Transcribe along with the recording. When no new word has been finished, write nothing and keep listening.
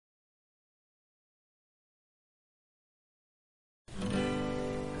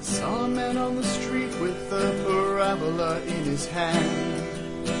Saw a man on the street with a parabola in his hand.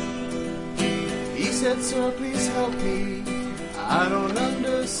 He said, "Sir, please help me. I don't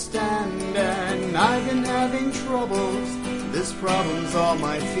understand, and I've been having troubles. This problem's all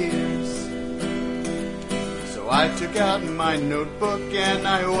my fears." So I took out my notebook and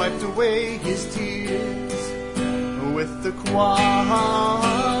I wiped away his tears with the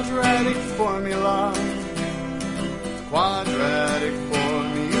quadratic formula. Quadratic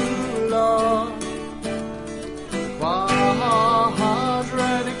formula.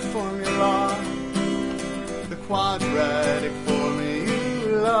 Quadratic formula. The quadratic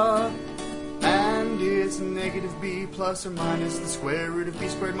formula. And it's negative b plus or minus the square root of b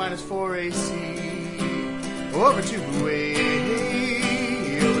squared minus 4ac over 2a,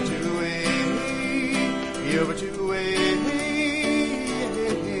 over 2a, over 2a.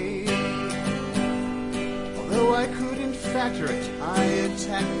 Although I couldn't factor it, I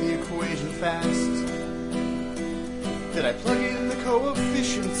attacked the equation fast. Did I plug in the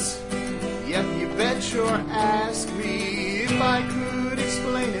coefficients? Yep, you bet your ask me if I could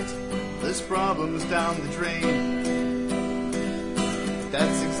explain it. This problem's down the drain.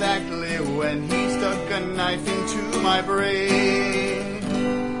 That's exactly when he stuck a knife into my brain.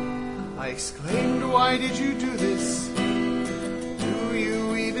 I exclaimed, "Why did you do this? Do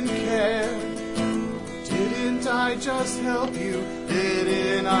you even care? Didn't I just help you?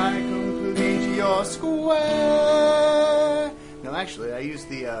 Didn't I complete your square?" No, actually, I used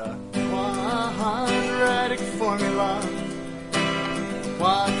the quadratic formula.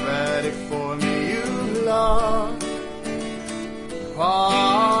 Quadratic formula.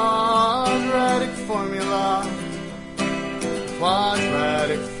 Quadratic formula.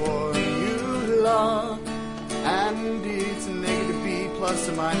 Quadratic formula. And it's negative b plus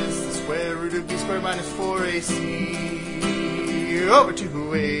or minus the square root of b squared minus 4ac over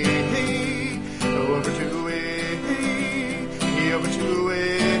 2a, over 2a, over 2a.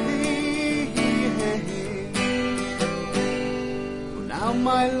 Well, now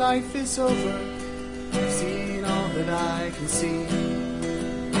my life is over. I've seen all that I can see.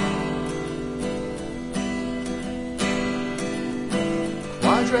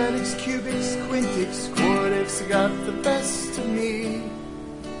 Quadratics, cubics, quintics, quartics got the best of me.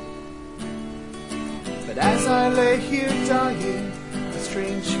 But as I lay here dying, a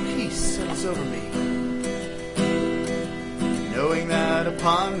strange peace settles over me, knowing that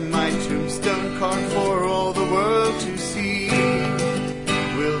upon my tombstone carved for all the world to see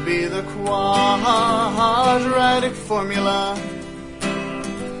will be the quadratic formula.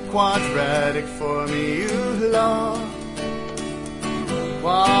 Quadratic formula.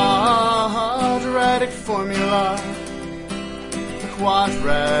 Quadratic formula. The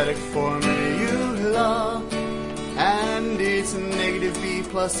quadratic formula. And it's negative b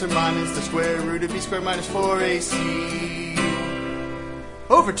plus or minus the square root of b squared minus 4ac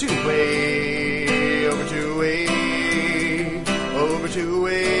over 2a, over 2a, over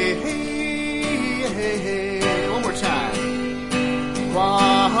 2a. One more time.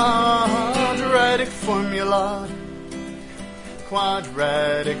 Quadratic formula.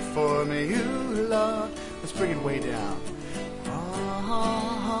 Quadratic formula. Let's bring it way down.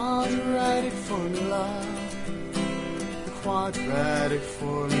 Quadratic formula. The quadratic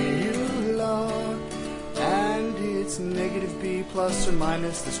formula. And it's negative b plus or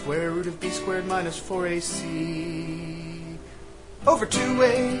minus the square root of b squared minus 4ac over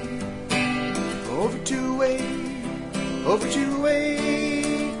 2a, over 2a, over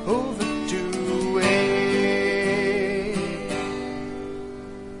 2a, over